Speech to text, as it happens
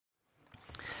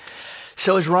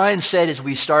So as Ryan said as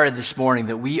we started this morning,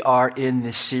 that we are in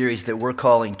this series that we're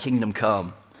calling Kingdom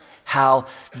Come. How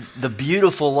the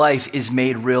beautiful life is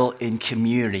made real in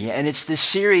community. And it's this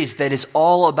series that is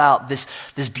all about this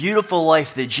beautiful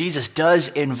life that Jesus does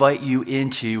invite you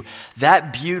into.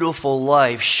 That beautiful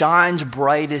life shines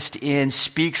brightest in,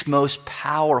 speaks most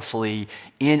powerfully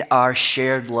in our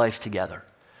shared life together.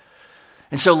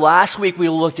 And so last week we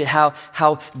looked at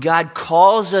how God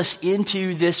calls us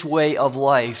into this way of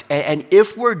life. And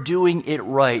if we're doing it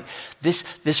right,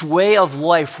 this way of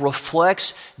life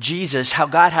reflects Jesus, how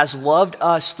God has loved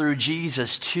us through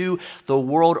Jesus to the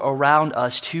world around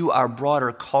us, to our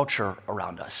broader culture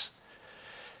around us.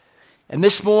 And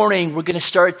this morning, we're going to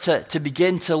start to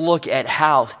begin to look at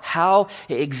how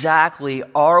exactly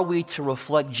are we to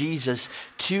reflect Jesus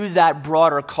to that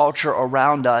broader culture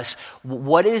around us?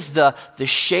 What is the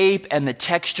shape and the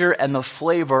texture and the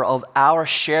flavor of our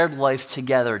shared life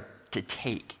together to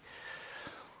take?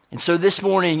 And so this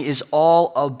morning is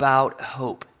all about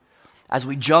hope as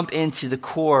we jump into the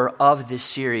core of this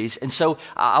series. And so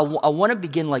I want to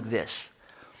begin like this.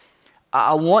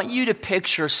 I want you to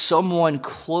picture someone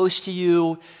close to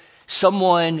you,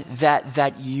 someone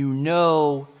that you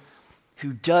know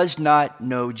who does not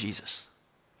know Jesus.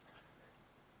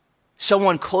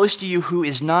 Someone close to you who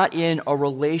is not in a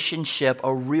relationship,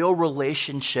 a real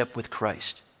relationship with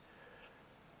Christ.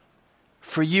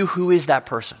 For you, who is that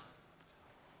person?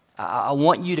 I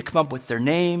want you to come up with their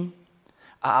name.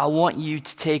 I want you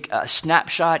to take a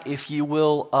snapshot, if you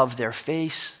will, of their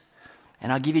face.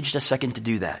 And I'll give you just a second to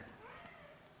do that.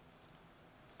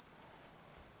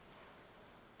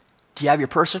 Do you have your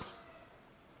person?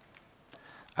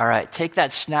 All right, take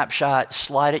that snapshot,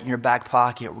 slide it in your back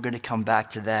pocket. We're going to come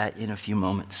back to that in a few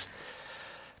moments.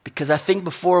 Because I think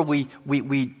before we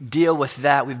deal with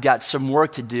that, we've got some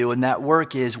work to do, and that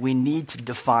work is we need to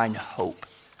define hope.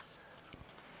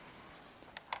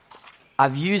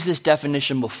 I've used this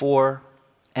definition before,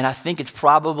 and I think it's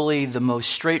probably the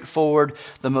most straightforward,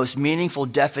 the most meaningful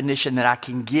definition that I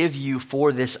can give you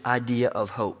for this idea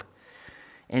of hope.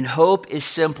 And hope is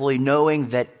simply knowing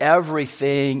that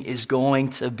everything is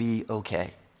going to be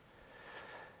okay.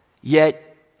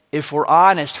 Yet, if we're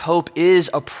honest, hope is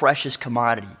a precious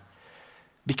commodity.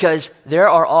 Because there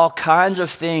are all kinds of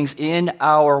things in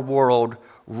our world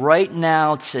right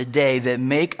now, today, that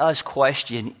make us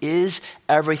question, is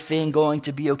everything going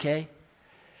to be okay?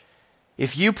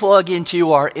 If you plug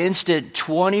into our instant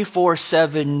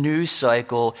 24/7 news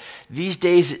cycle, these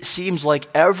days it seems like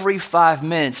every 5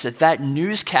 minutes that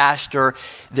newscaster,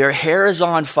 their hair is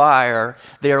on fire,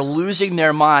 they are losing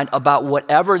their mind about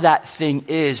whatever that thing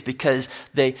is, because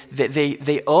they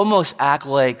almost act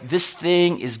like this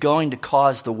thing is going to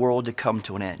cause the world to come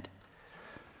to an end.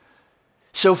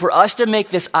 So for us to make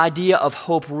this idea of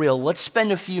hope real, let's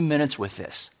spend a few minutes with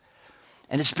this.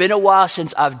 And it's been a while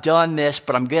since I've done this,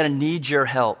 but I'm going to need your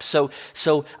help. So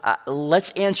let's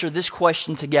answer this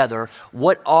question together.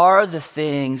 What are the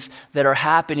things that are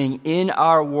happening in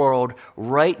our world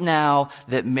right now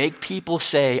that make people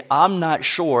say, I'm not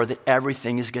sure that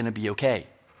everything is going to be okay?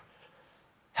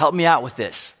 Help me out with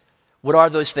this. What are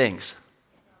those things?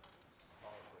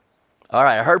 All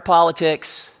right, I heard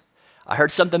politics. I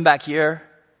heard something back here.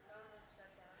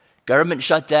 Government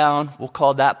shutdown. We'll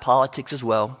call that politics as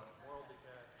well.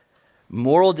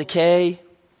 Moral decay,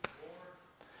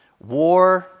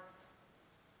 war,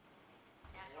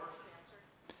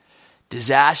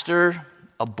 disaster,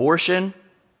 abortion.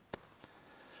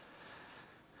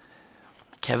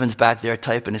 Kevin's back there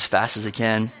typing as fast as he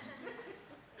can.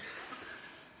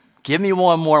 Give me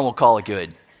one more and we'll call it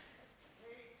good.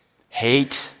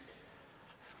 Hate.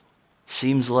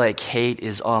 Seems like hate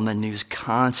is on the news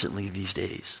constantly these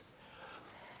days.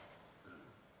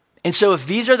 And so if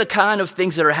these are the kind of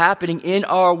things that are happening in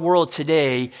our world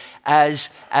today, as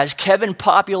Kevin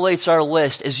populates our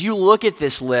list, as you look at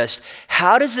this list,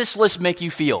 how does this list make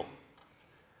you feel?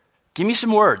 Give me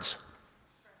some words.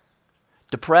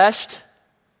 Depressed?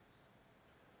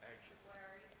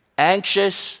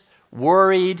 Anxious?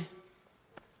 Worried?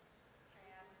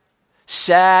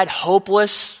 Sad?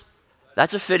 Hopeless?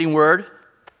 That's a fitting word.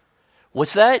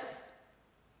 What's that?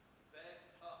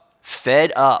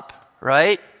 Fed up,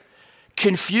 right?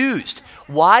 Confused.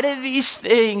 Why do these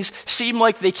things seem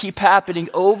like they keep happening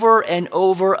over and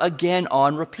over again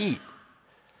on repeat?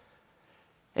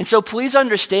 And so please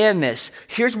understand this.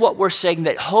 Here's what we're saying,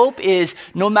 that hope is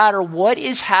no matter what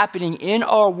is happening in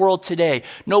our world today,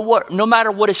 no matter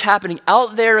what is happening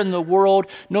out there in the world,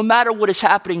 no matter what is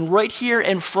happening right here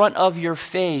in front of your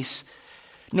face,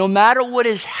 no matter what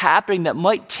is happening that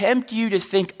might tempt you to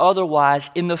think otherwise,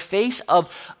 in the face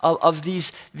of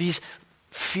these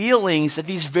feelings that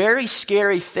these very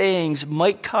scary things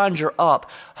might conjure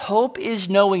up, hope is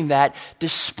knowing that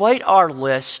despite our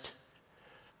list,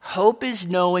 hope is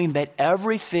knowing that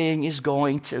everything is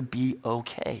going to be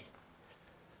okay.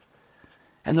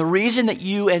 And the reason that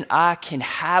you and I can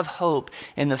have hope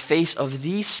in the face of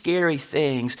these scary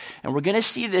things, and we're going to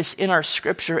see this in our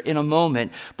scripture in a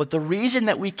moment, but the reason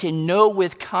that we can know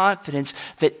with confidence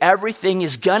that everything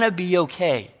is going to be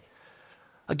okay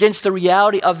against the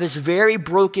reality of this very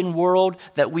broken world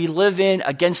that we live in,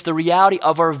 against the reality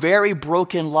of our very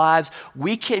broken lives,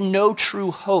 we can know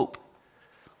true hope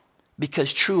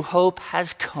because true hope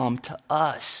has come to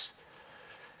us.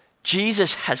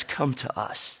 Jesus has come to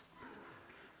us.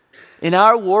 In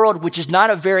our world, which is not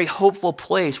a very hopeful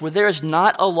place, where there is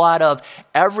not a lot of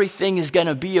everything is going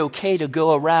to be okay to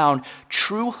go around,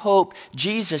 true hope,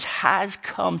 Jesus has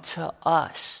come to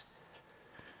us.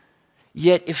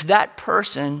 Yet if that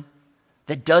person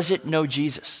that doesn't know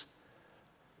Jesus,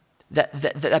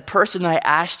 that person that I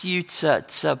asked you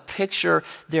to picture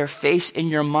their face in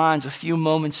your minds a few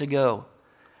moments ago,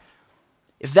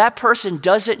 if that person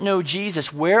doesn't know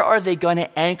Jesus, where are they going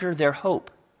to anchor their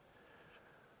hope?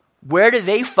 Where do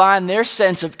they find their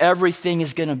sense of everything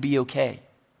is going to be okay?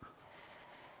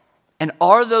 And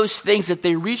are those things that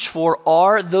they reach for,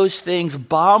 are those things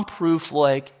bomb-proof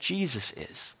like Jesus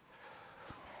is?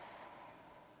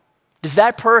 Does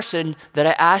that person that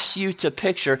I asked you to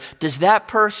picture, does that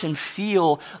person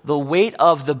feel the weight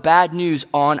of the bad news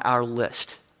on our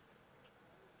list?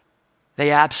 They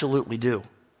absolutely do.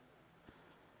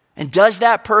 And does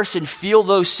that person feel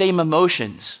those same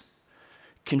emotions?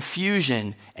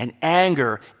 Confusion and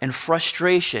anger and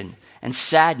frustration and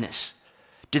sadness.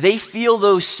 Do they feel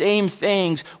those same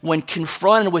things when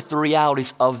confronted with the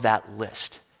realities of that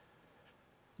list?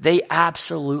 They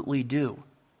absolutely do.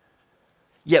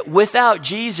 Yet without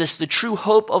Jesus, the true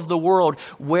hope of the world,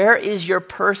 where is your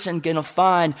person going to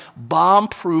find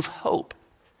bomb-proof hope?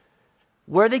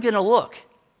 Where are they going to look?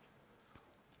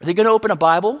 Are they going to open a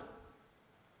Bible?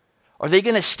 Are they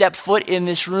going to step foot in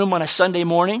this room on a Sunday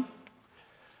morning?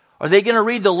 Are they going to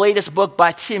read the latest book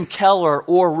by Tim Keller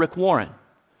or Rick Warren?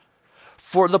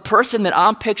 For the person that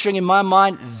I'm picturing in my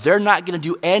mind, they're not going to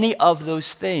do any of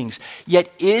those things.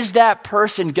 Yet is that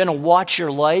person going to watch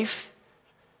your life?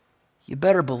 You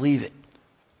better believe it.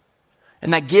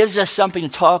 And that gives us something to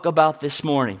talk about this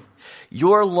morning.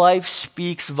 Your life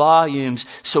speaks volumes.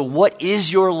 So what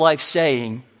is your life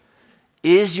saying?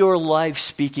 Is your life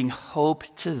speaking hope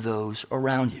to those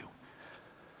around you?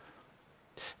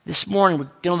 This morning, we're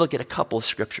going to look at a couple of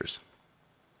scriptures.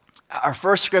 Our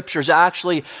first scripture is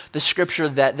actually the scripture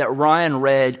that Ryan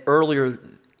read earlier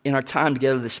in our time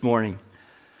together this morning.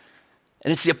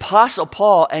 And it's the Apostle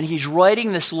Paul, and he's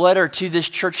writing this letter to this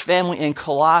church family in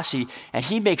Colossae, and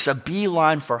he makes a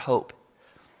beeline for hope.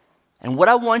 And what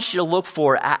I want you to look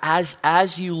for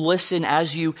as you listen,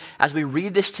 as we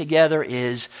read this together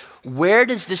is, where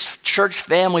does this church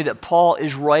family that Paul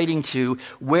is writing to,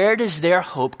 where does their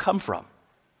hope come from?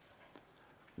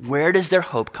 Where does their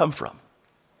hope come from?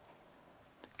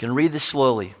 I'm going to read this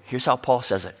slowly. Here's how Paul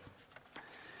says it.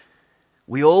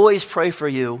 We always pray for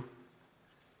you,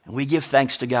 and we give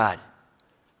thanks to God,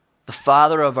 the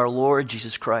Father of our Lord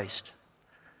Jesus Christ.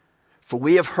 For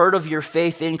we have heard of your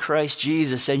faith in Christ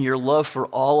Jesus and your love for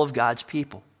all of God's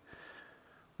people,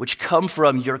 which come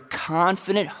from your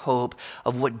confident hope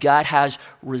of what God has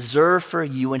reserved for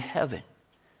you in heaven.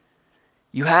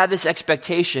 You have this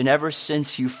expectation ever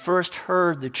since you first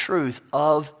heard the truth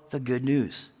of the good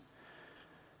news.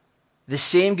 The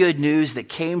same good news that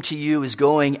came to you is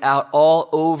going out all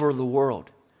over the world.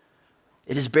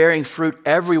 It is bearing fruit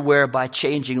everywhere by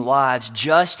changing lives,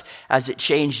 just as it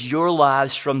changed your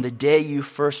lives from the day you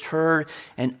first heard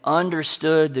and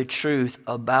understood the truth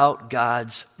about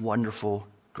God's wonderful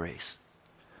grace.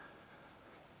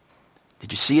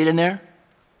 Did you see it in there?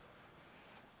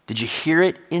 Did you hear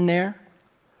it in there?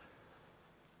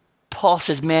 Paul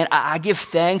says, man, I give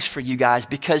thanks for you guys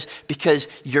because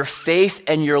your faith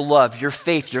and your love, your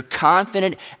faith, your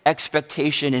confident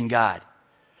expectation in God,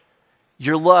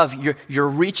 your love, you're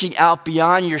reaching out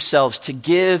beyond yourselves to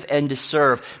give and to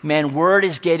serve. Man, word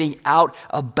is getting out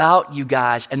about you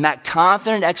guys. And that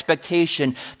confident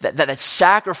expectation, that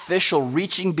sacrificial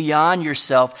reaching beyond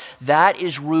yourself, that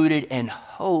is rooted in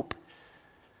hope.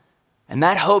 And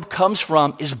that hope comes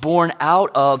from, is born out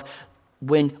of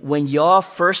when y'all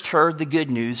first heard the good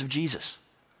news of Jesus.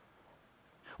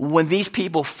 When these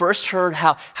people first heard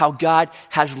how God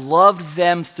has loved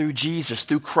them through Jesus,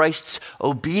 through Christ's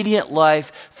obedient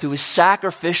life, through his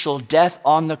sacrificial death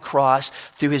on the cross,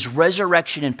 through his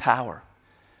resurrection and power.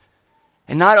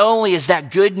 And not only is that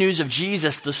good news of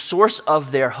Jesus the source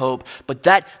of their hope, but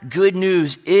that good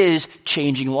news is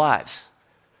changing lives.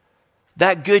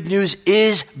 That good news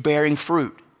is bearing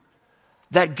fruit.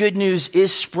 That good news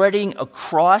is spreading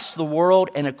across the world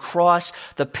and across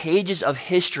the pages of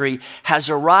history, has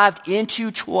arrived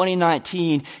into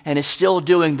 2019 and is still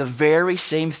doing the very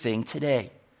same thing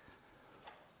today.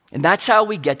 And that's how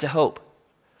we get to hope.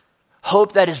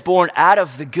 Hope that is born out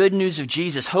of the good news of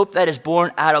Jesus. Hope that is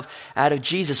born out of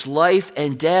Jesus' life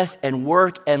and death and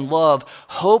work and love.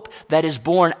 Hope that is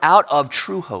born out of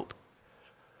true hope.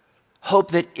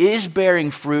 Hope that is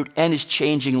bearing fruit and is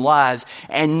changing lives,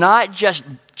 and not just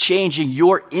changing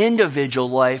your individual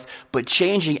life, but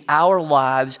changing our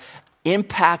lives,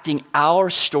 impacting our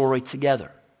story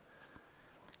together.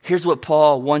 Here's what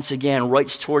Paul once again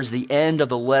writes towards the end of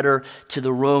the letter to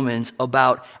the Romans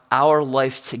about our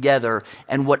life together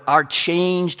and what our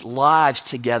changed lives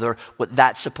together, what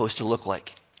that's supposed to look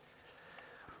like.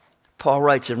 Paul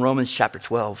writes in Romans chapter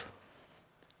 12,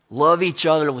 "Love each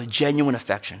other with genuine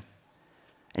affection,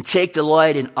 and take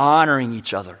delight in honoring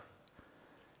each other.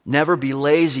 Never be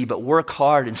lazy, but work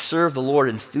hard and serve the Lord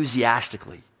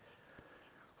enthusiastically.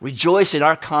 Rejoice in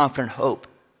our confident hope.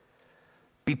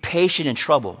 Be patient in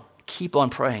trouble. Keep on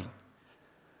praying.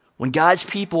 When God's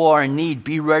people are in need,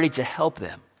 be ready to help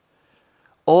them.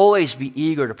 Always be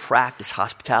eager to practice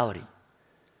hospitality.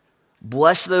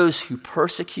 Bless those who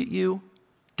persecute you.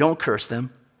 Don't curse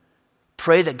them.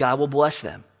 Pray that God will bless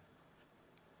them.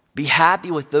 Be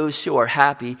happy with those who are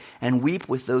happy and weep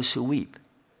with those who weep.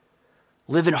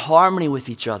 Live in harmony with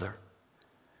each other.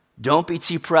 Don't be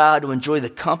too proud to enjoy the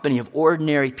company of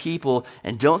ordinary people,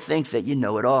 and don't think that you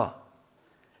know it all.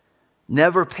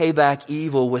 Never pay back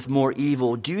evil with more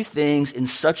evil. Do things in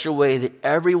such a way that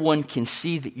everyone can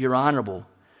see that you're honorable.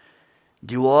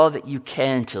 Do all that you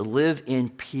can to live in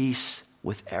peace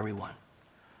with everyone."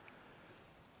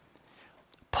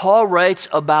 Paul writes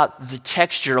about the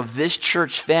texture of this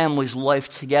church family's life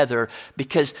together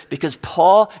because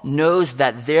Paul knows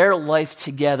that their life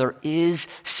together is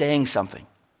saying something.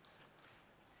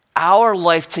 Our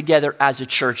life together as a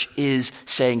church is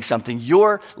saying something.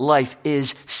 Your life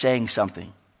is saying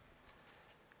something.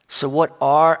 So what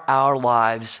are our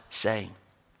lives saying?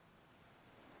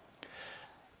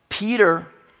 Peter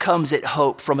comes at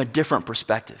hope from a different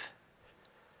perspective.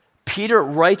 Peter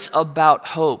writes about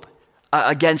hope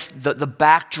against the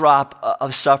backdrop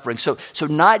of suffering. So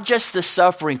not just the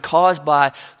suffering caused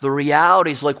by the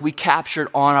realities like we captured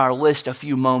on our list a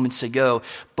few moments ago,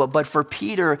 but for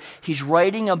Peter, he's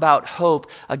writing about hope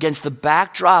against the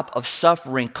backdrop of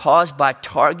suffering caused by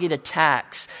target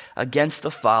attacks against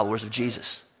the followers of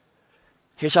Jesus.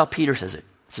 Here's how Peter says it.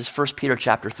 This is 1 Peter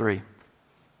chapter 3.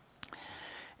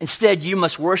 "Instead, you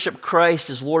must worship Christ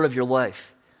as Lord of your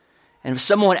life. And if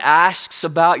someone asks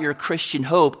about your Christian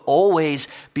hope, always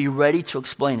be ready to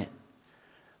explain it.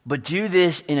 But do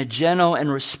this in a gentle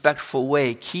and respectful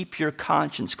way. Keep your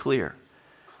conscience clear.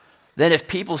 Then if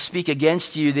people speak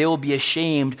against you, they will be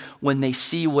ashamed when they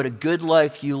see what a good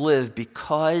life you live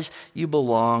because you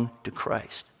belong to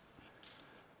Christ."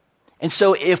 And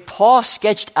so if Paul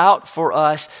sketched out for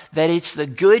us that it's the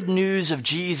good news of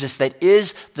Jesus that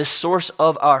is the source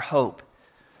of our hope,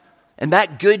 and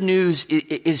that good news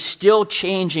is still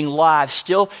changing lives,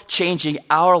 still changing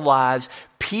our lives,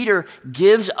 Peter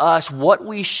gives us what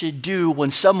we should do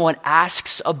when someone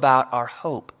asks about our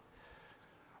hope.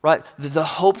 Right? The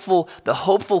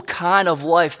hopeful kind of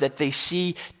life that they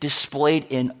see displayed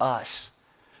in us.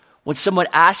 When someone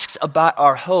asks about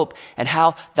our hope and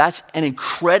how that's an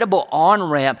incredible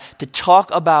on-ramp to talk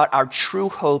about our true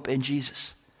hope in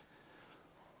Jesus.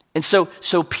 And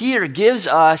so Peter gives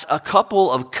us a couple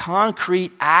of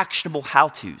concrete, actionable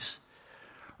how-tos,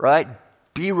 right?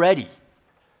 Be ready.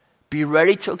 Be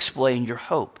ready to explain your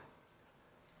hope.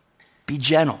 Be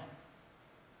gentle.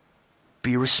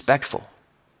 Be respectful.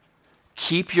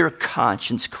 Keep your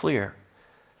conscience clear,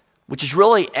 which is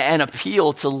really an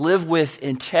appeal to live with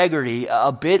integrity,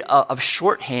 a bit of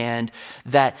shorthand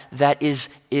that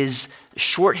is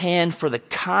shorthand for the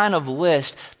kind of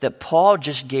list that Paul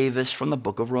just gave us from the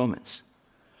book of Romans.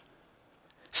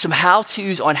 Some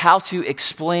how-tos on how to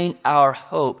explain our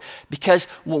hope. Because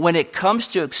when it comes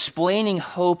to explaining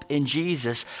hope in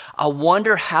Jesus, I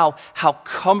wonder how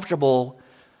comfortable,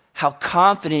 how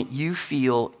confident you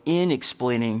feel in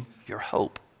explaining your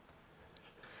hope.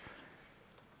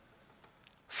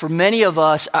 For many of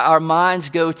us, our minds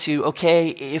go to, okay,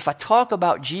 if I talk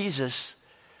about Jesus,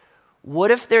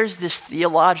 what if there's this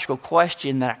theological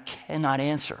question that I cannot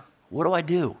answer? What do I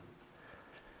do?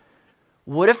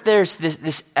 What if there's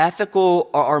this ethical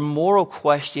or moral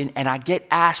question and I get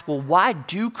asked, well, why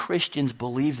do Christians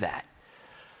believe that?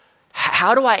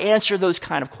 How do I answer those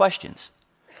kind of questions?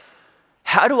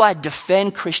 How do I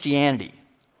defend Christianity?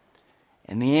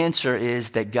 And the answer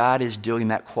is that God is doing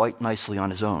that quite nicely on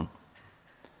his own.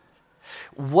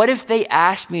 What if they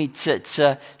asked me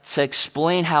to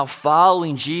explain how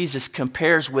following Jesus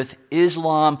compares with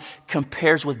Islam,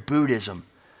 compares with Buddhism?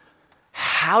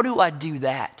 How do I do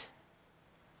that?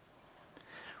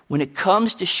 When it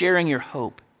comes to sharing your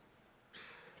hope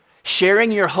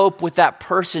with that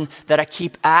person that I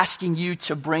keep asking you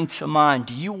to bring to mind,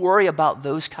 do you worry about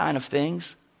those kind of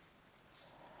things?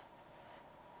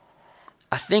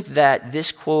 I think that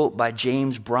this quote by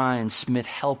James Bryan Smith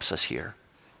helps us here.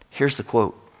 Here's the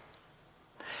quote.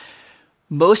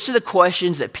 Most of the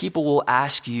questions that people will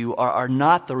ask you are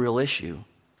not the real issue.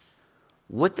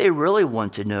 What they really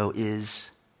want to know is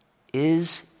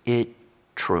it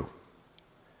true?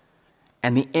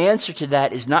 And the answer to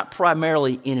that is not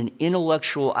primarily in an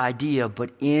intellectual idea, but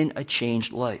in a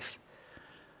changed life.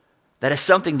 That is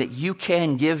something that you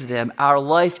can give them. Our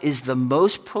life is the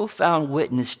most profound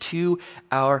witness to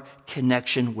our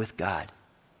connection with God.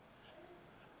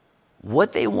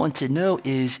 What they want to know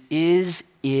is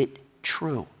it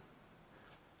true?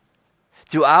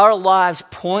 Do our lives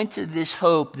point to this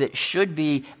hope that should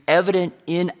be evident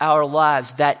in our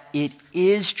lives, that it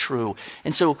is true?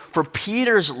 And so for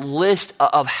Peter's list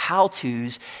of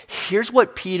how-tos, here's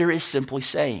what Peter is simply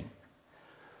saying.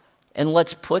 And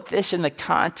let's put this in the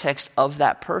context of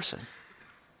that person.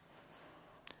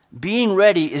 Being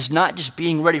ready is not just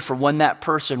being ready for when that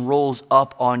person rolls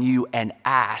up on you and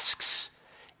asks,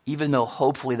 even though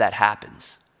hopefully that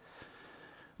happens.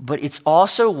 But it's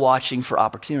also watching for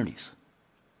opportunities.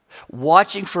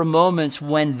 Watching for moments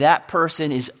when that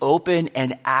person is open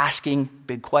and asking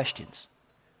big questions.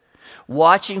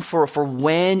 Watching for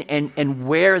when and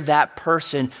where that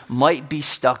person might be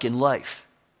stuck in life.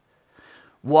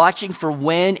 Watching for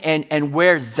when and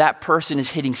where that person is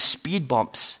hitting speed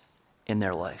bumps in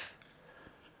their life.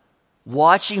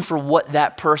 Watching for what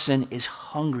that person is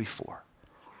hungry for.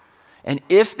 And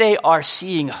if they are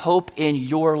seeing hope in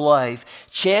your life,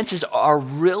 chances are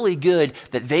really good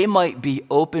that they might be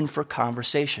open for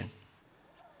conversation.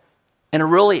 And a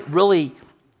really, really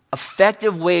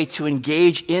effective way to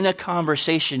engage in a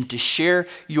conversation to share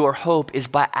your hope is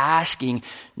by asking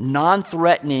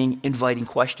non-threatening, inviting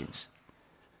questions.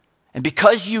 And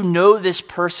because you know this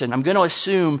person, I'm going to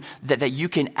assume that you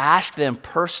can ask them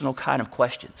personal kind of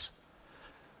questions.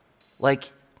 Like,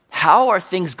 how are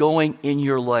things going in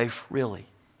your life, really?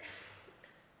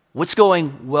 What's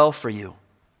going well for you?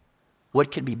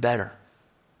 What could be better?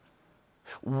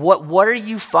 What are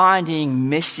you finding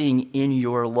missing in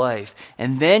your life?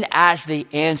 And then as they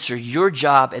answer, your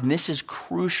job, and this is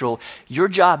crucial, your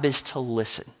job is to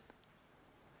listen.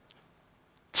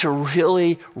 To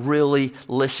really, really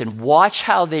listen. Watch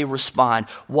how they respond.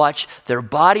 Watch their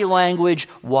body language.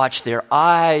 Watch their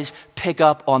eyes. Pick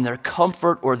up on their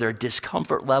comfort or their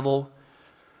discomfort level.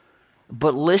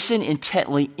 But listen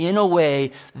intently in a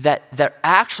way that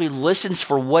actually listens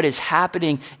for what is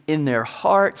happening in their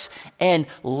hearts and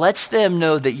lets them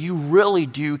know that you really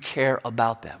do care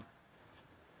about them.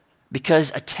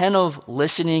 Because attentive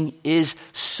listening is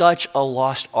such a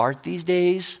lost art these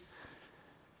days.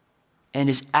 And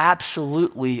is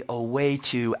absolutely a way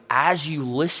to, as you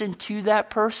listen to that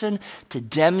person, to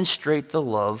demonstrate the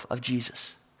love of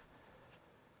Jesus.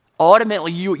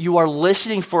 Ultimately, you are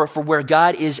listening for where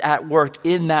God is at work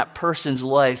in that person's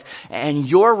life. And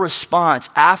your response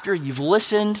after you've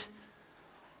listened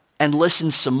and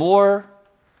listened some more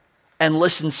and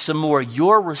listened some more,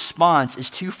 your response is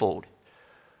twofold.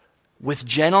 With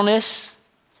gentleness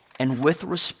and with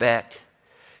respect,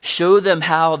 show them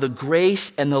how the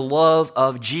grace and the love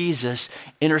of Jesus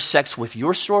intersects with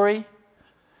your story,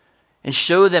 and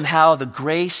show them how the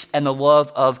grace and the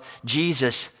love of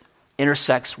Jesus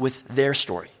intersects with their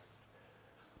story.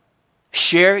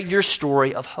 Share your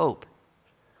story of hope.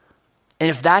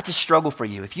 And if that's a struggle for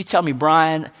you, if you tell me,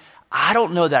 Brian, I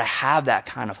don't know that I have that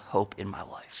kind of hope in my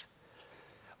life.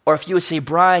 Or if you would say,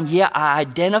 Brian, yeah, I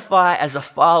identify as a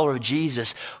follower of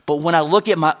Jesus, but when I look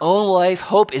at my own life,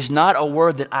 hope is not a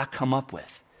word that I come up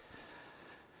with.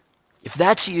 If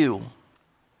that's you,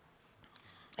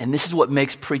 and this is what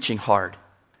makes preaching hard,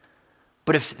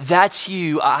 but if that's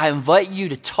you, I invite you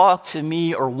to talk to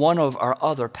me or one of our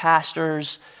other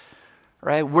pastors,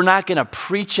 right? We're not going to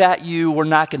preach at you. We're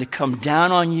not going to come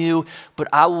down on you, but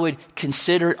I would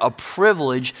consider it a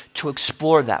privilege to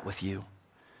explore that with you.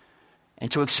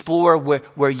 And to explore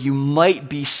where you might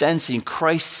be sensing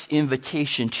Christ's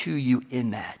invitation to you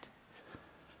in that.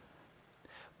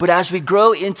 But as we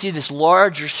grow into this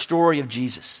larger story of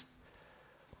Jesus,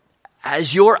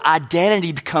 as your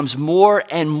identity becomes more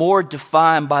and more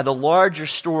defined by the larger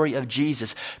story of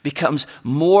Jesus, becomes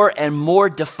more and more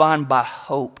defined by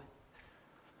hope.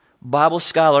 Bible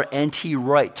scholar N.T.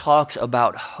 Wright talks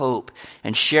about hope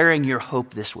and sharing your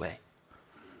hope this way.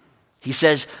 He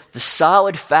says, the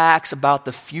solid facts about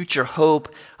the future hope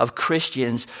of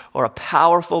Christians are a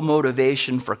powerful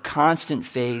motivation for constant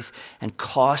faith and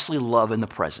costly love in the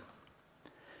present.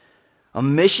 A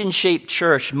mission-shaped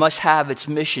church must have its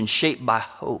mission shaped by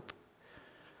hope.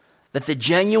 That the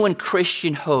genuine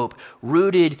Christian hope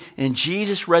rooted in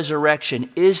Jesus'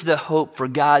 resurrection is the hope for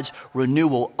God's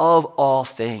renewal of all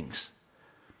things.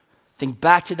 Think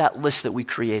back to that list that we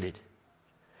created.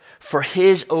 For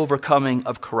his overcoming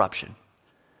of corruption,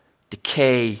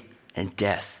 decay, and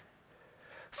death.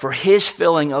 For his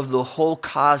filling of the whole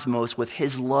cosmos with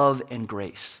his love and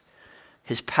grace,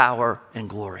 his power and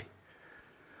glory.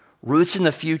 Roots in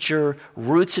the future,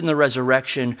 roots in the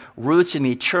resurrection, roots in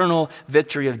the eternal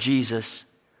victory of Jesus.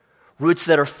 Roots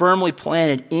that are firmly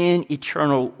planted in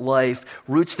eternal life.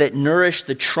 Roots that nourish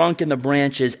the trunk and the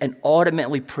branches and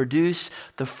ultimately produce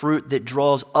the fruit that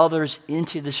draws others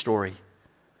into the story.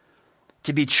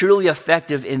 To be truly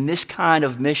effective in this kind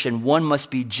of mission, one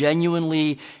must be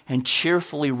genuinely and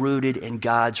cheerfully rooted in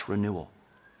God's renewal.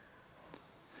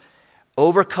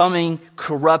 Overcoming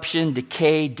corruption,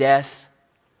 decay, death.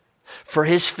 For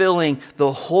his filling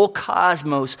the whole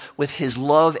cosmos with his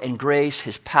love and grace,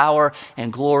 his power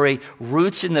and glory.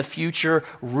 Roots in the future,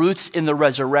 roots in the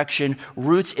resurrection,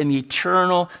 roots in the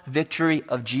eternal victory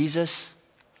of Jesus.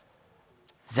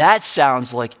 That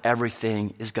sounds like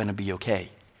everything is going to be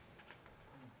okay.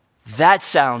 That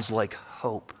sounds like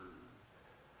hope.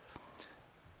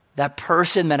 That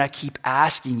person that I keep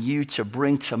asking you to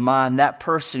bring to mind, that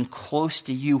person close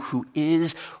to you who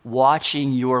is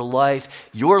watching your life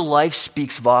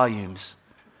speaks volumes.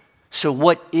 So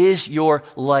what is your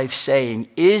life saying?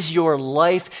 Is your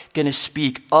life going to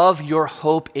speak of your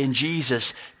hope in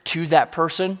Jesus to that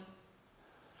person?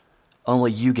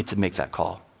 Only you get to make that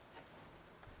call.